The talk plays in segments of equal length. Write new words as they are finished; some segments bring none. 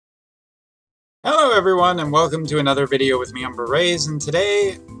Hello everyone and welcome to another video with me, Rays, and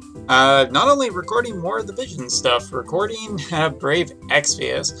today, not only recording more of the Vision stuff, recording Brave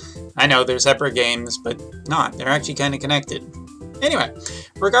Exvius. I know they're separate games, but not. They're actually kind of connected. Anyway,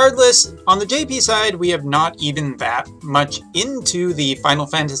 regardless, on the JP side, we have not even that much into the Final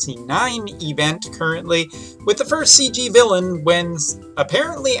Fantasy IX event currently, with the first CG villain when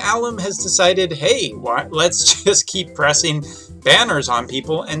apparently Alum has decided, hey, let's just keep pressing banners on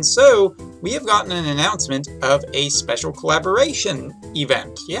people, and so we have gotten an announcement of a special collaboration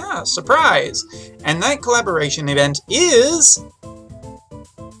event. Yeah, surprise! And that collaboration event is...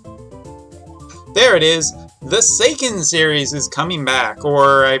 there it is! The Seiken series is coming back,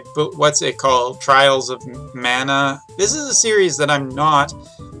 or what's it called? Trials of Mana. This is a series that I'm not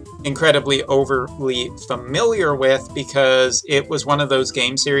incredibly overly familiar with because it was one of those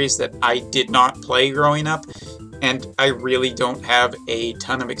game series that I did not play growing up, and I really don't have a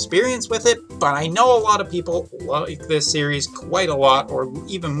ton of experience with it, but I know a lot of people like this series quite a lot, or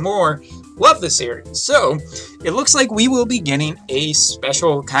even more, love the series. So, it looks like we will be getting a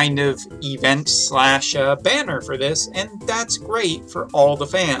special kind of event slash banner for this, and that's great for all the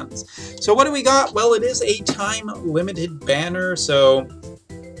fans. So what do we got? Well, it is a time-limited banner, so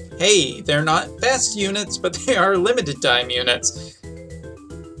hey, they're not best units, but they are limited time units.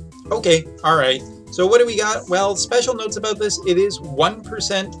 Okay, alright. So what do we got? Well, special notes about this, it is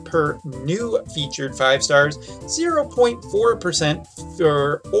 1% per new featured 5 stars, 0.4%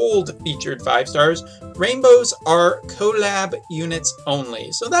 for old featured 5 stars. Rainbows are collab units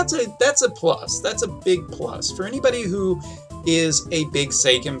only. So that's a plus. That's a big plus. For anybody who is a big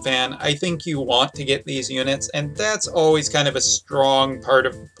Seiken fan, I think you want to get these units, and that's always kind of a strong part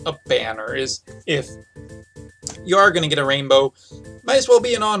of a banner, is if you are going to get a rainbow, might as well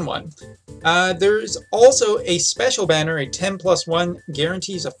be an on one. There's also a special banner, a 10+1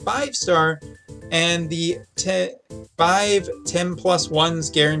 guarantees a 5-star, and the 5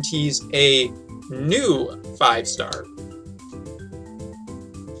 10+1s guarantees a new 5-star.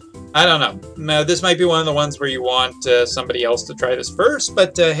 I don't know. Now, this might be one of the ones where you want somebody else to try this first,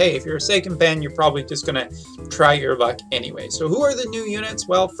 but hey, if you're a Seiken fan, you're probably just going to try your luck anyway. So who are the new units?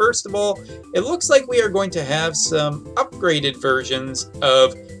 Well, first of all, it looks like we are going to have some upgraded versions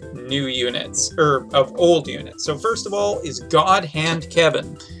of new units, or of old units. So first of all is God Hand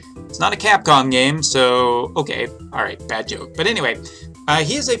Kevin. It's not a Capcom game, so okay, alright, bad joke. But anyway,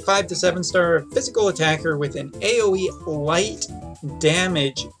 he is a 5 to 7 star physical attacker with an AoE light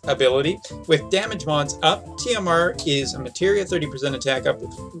damage ability. With damage mods up, TMR is a materia 30% attack up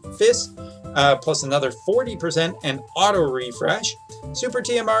with Fist, plus another 40% and auto refresh. Super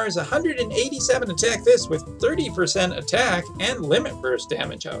TMR is 187 attack Fist with 30% attack and limit burst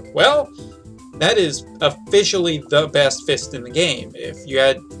damage up. Well, that is officially the best Fist in the game. If you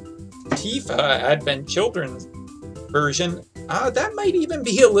had Tifa, Advent Children's version, that might even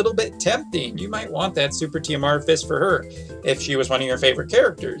be a little bit tempting. You might want that Super TMR Fist for her if she was one of your favorite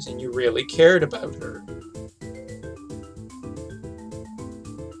characters and you really cared about her.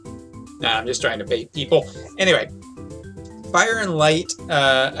 Nah, I'm just trying to bait people. Anyway, Fire and Light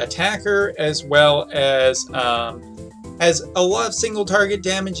attacker, as well as has a lot of single target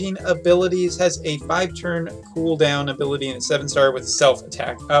damaging abilities, has a 5-turn cooldown ability and a 7-star with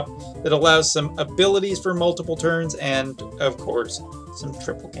self-attack up that allows some abilities for multiple turns, and of course some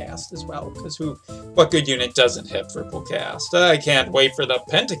triple cast as well, because what good unit doesn't have triple cast? I can't wait for the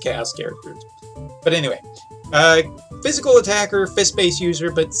pentacast characters. But anyway, physical attacker, fist-based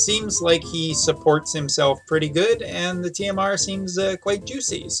user, but seems like he supports himself pretty good, and the TMR seems quite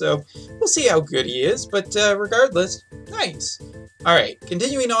juicy, so we'll see how good he is, but regardless, nice. Alright,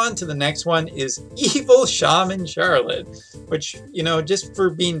 continuing on to the next one is Evil Shaman Charlotte, which, you know, just for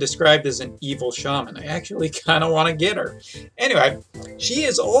being described as an evil shaman, I actually kind of want to get her. Anyway, she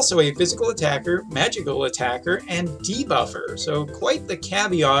is also a physical attacker, magical attacker, and debuffer, so quite the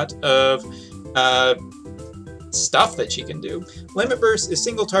caveat of stuff that she can do. Limit burst is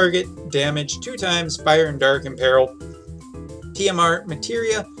single target damage 2 times, fire and dark and peril. TMR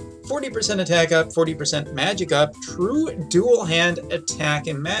materia, 40% attack up, 40% magic up, true dual hand attack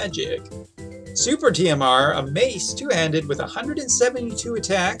and magic. Super TMR, a mace 2-handed with 172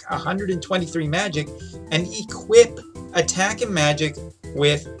 attack, 123 magic, and equip attack and magic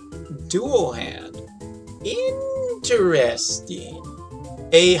with dual hand. Interesting.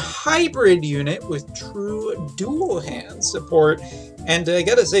 A hybrid unit with true dual hand support, and I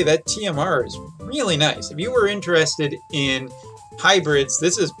gotta say that TMR is really nice. If you were interested in hybrids,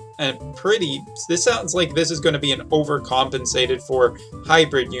 this is this sounds like this is going to be an overcompensated for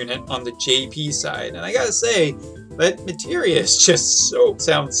hybrid unit on the JP side, and I gotta say, That materia is just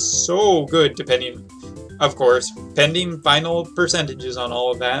sounds so good, depending, of course, pending final percentages on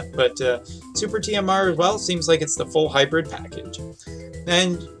all of that. But Super TMR as well seems like it's the full hybrid package.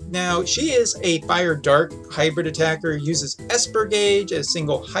 And now she is a Fire Dark hybrid attacker, uses Esper Gauge as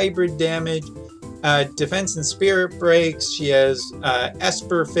single hybrid damage, defense and spirit breaks. She has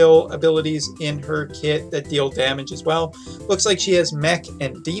Esper Fill abilities in her kit that deal damage as well. Looks like she has Mech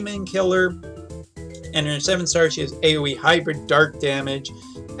and Demon Killer. And in her 7-star, she has AoE hybrid dark damage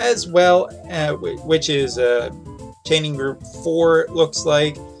as well, which is Chaining Group 4, it looks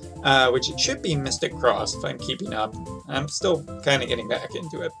like. Which it should be Mystic Cross if I'm keeping up. I'm still kind of getting back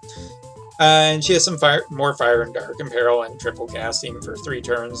into it. And she has some more Fire and Dark and Peril and triple casting for 3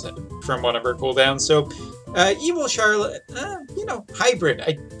 turns from one of her cooldowns. So, Evil Charlotte, you know,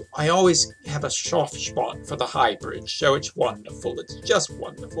 hybrid. I always have a soft spot for the hybrid, so it's wonderful. It's just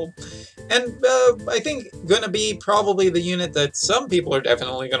wonderful. And I think gonna be probably the unit that some people are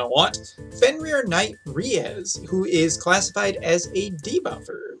definitely gonna want. Fenrir Knight Riez, who is classified as a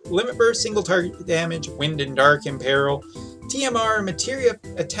debuffer. Limit Burst, single target damage, Wind and Dark and Peril. TMR, Materia,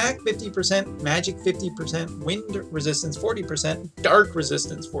 Attack 50%, Magic 50%, Wind Resistance 40%, Dark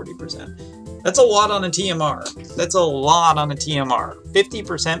Resistance 40%. That's a lot on a TMR. That's a lot on a TMR.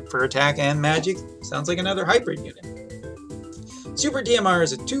 50% for Attack and Magic. Sounds like another hybrid unit. Super TMR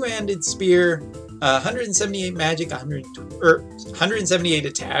is a 2-handed spear, 178 Magic, 178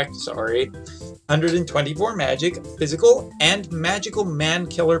 Attack, sorry. 124 Magic, Physical, and Magical Man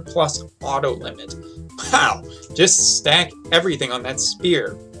Killer plus Auto Limit. Wow! Just stack everything on that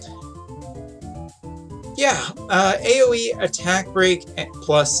spear. Yeah, AoE Attack Break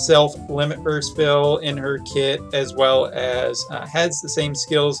plus Self Limit Burst Fill in her kit, as well as has the same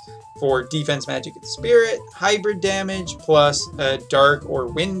skills for Defense, Magic, and Spirit, Hybrid Damage plus Dark or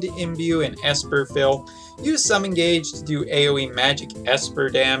Wind Imbue and Esper Fill. Use Summon Gauge to do AoE Magic Esper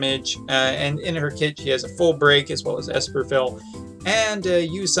damage, and in her kit she has a full break as well as Esper Fill, and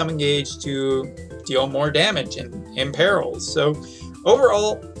use Summon Gauge to deal more damage in perils. So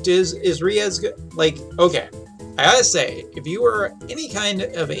overall, is Riez good? Like, okay, I gotta say, if you were any kind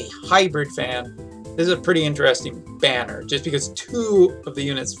of a hybrid fan, this is a pretty interesting banner, just because 2 of the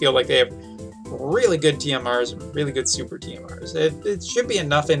units feel like they have really good TMRs and really good super TMRs. It should be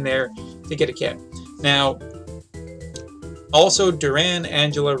enough in there to get a kit. Now, also Duran,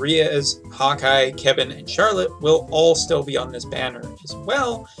 Angela, Riez, Hawkeye, Kevin, and Charlotte will all still be on this banner as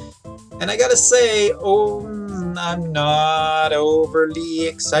well. And I gotta say, I'm not overly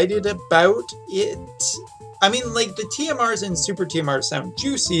excited about it. I mean, like, the TMRs and Super TMRs sound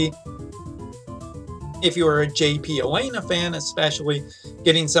juicy. If you are a JP Elena fan, especially,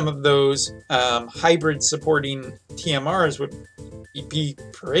 getting some of those hybrid supporting TMRs would be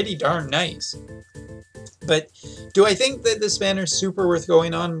pretty darn nice. But do I think that this banner is super worth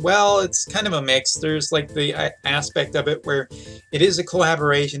going on? Well, it's kind of a mix. There's like the aspect of it where it is a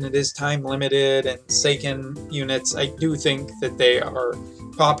collaboration, it is time limited, and Seiken units, I do think that they are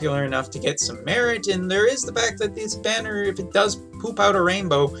popular enough to get some merit, and there is the fact that this banner, if it does poop out a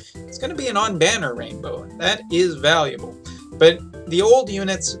rainbow, it's going to be an on-banner rainbow, and that is valuable. But the old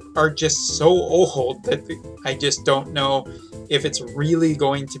units are just so old that I just don't know if it's really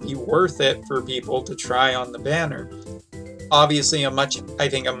going to be worth it for people to try on the banner. Obviously, I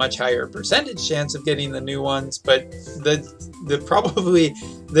think a much higher percentage chance of getting the new ones, but probably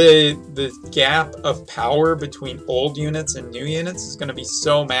the gap of power between old units and new units is going to be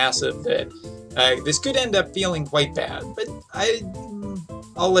so massive that this could end up feeling quite bad. But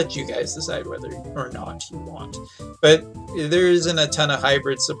I'll let you guys decide whether or not you want. But there isn't a ton of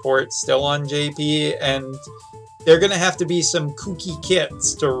hybrid support still on JP, and there are going to have to be some kooky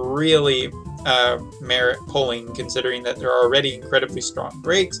kits to really merit pulling, considering that there are already incredibly strong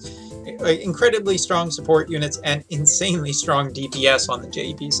breaks, incredibly strong support units, and insanely strong DPS on the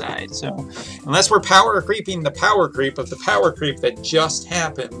JP side. So unless we're power creeping the power creep of the power creep that just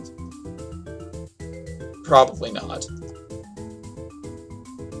happened, probably not.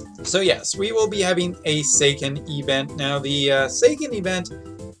 So yes, we will be having a Seiken event. Now the Seiken event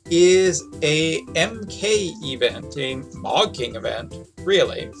is a MK event, a Mog King event,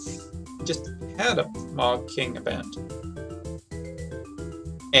 really. Just had a Mog King event.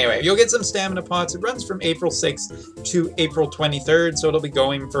 Anyway, you'll get some stamina pots. It runs from April 6th to April 23rd, so it'll be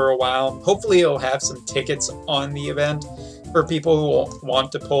going for a while. Hopefully it'll have some tickets on the event for people who will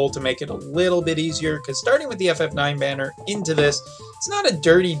want to pull to make it a little bit easier, because starting with the FF9 banner into this, it's not a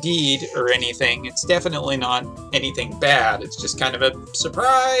dirty deed or anything. It's definitely not anything bad. It's just kind of a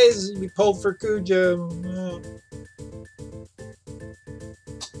surprise. We pulled for Kuja.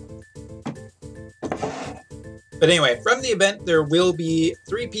 But anyway, from the event, there will be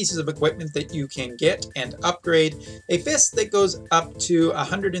 3 pieces of equipment that you can get and upgrade. A fist that goes up to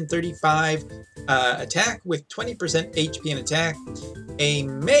 135 attack with 20% HP and attack. A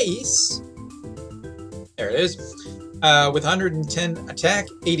mace, there it is, with 110 attack,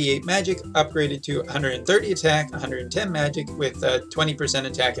 88 magic, upgraded to 130 attack, 110 magic with 20%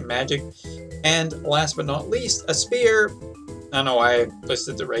 attack and magic. And last but not least, a spear. I don't know why I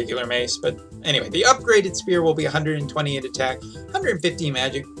listed the regular mace, but anyway, the upgraded spear will be 128 attack, 150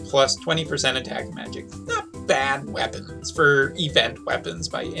 magic, plus 20% attack and magic. Not bad weapons for event weapons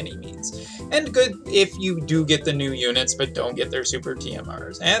by any means. And good if you do get the new units, but don't get their super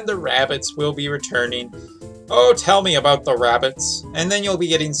TMRs. And the rabbits will be returning. Oh, tell me about the rabbits. And then you'll be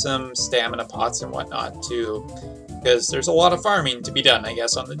getting some stamina pots and whatnot too, because there's a lot of farming to be done, I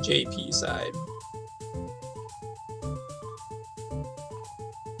guess, on the JP side.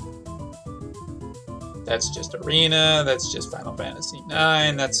 That's just Arena, that's just Final Fantasy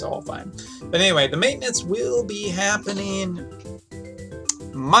IX, that's all fine. But anyway, the maintenance will be happening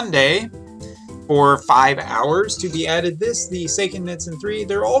Monday for 5 hours to be added this, the Seiken Netsen 3.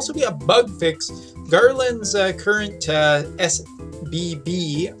 There will also be a bug fix. Garland's current FFBE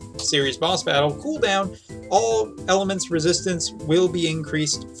series boss battle cooldown, all elements resistance will be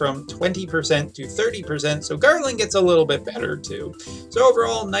increased from 20% to 30%, so Garland gets a little bit better too. So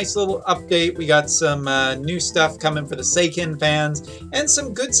overall, nice little update. We got some new stuff coming for the Seiken fans, and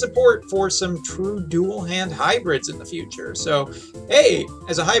some good support for some true dual-hand hybrids in the future. So, hey,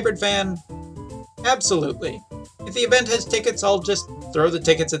 as a hybrid fan, absolutely. If the event has tickets, I'll just throw the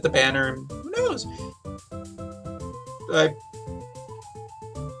tickets at the banner, and who knows?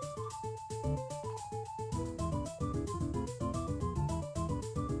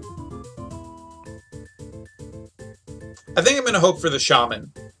 I think I'm going to hope for the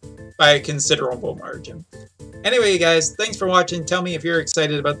Shaman by a considerable margin. Anyway, you guys, thanks for watching. Tell me if you're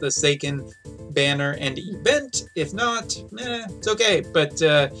excited about the Seiken banner and event. If not, it's okay. But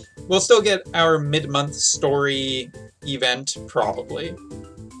we'll still get our mid-month story event, probably.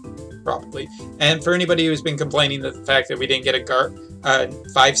 And for anybody who's been complaining the fact that we didn't get a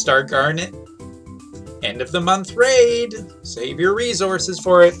 5-star Garnet, end of the month raid. Save your resources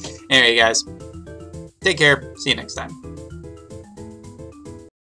for it. Anyway, guys, take care. See you next time.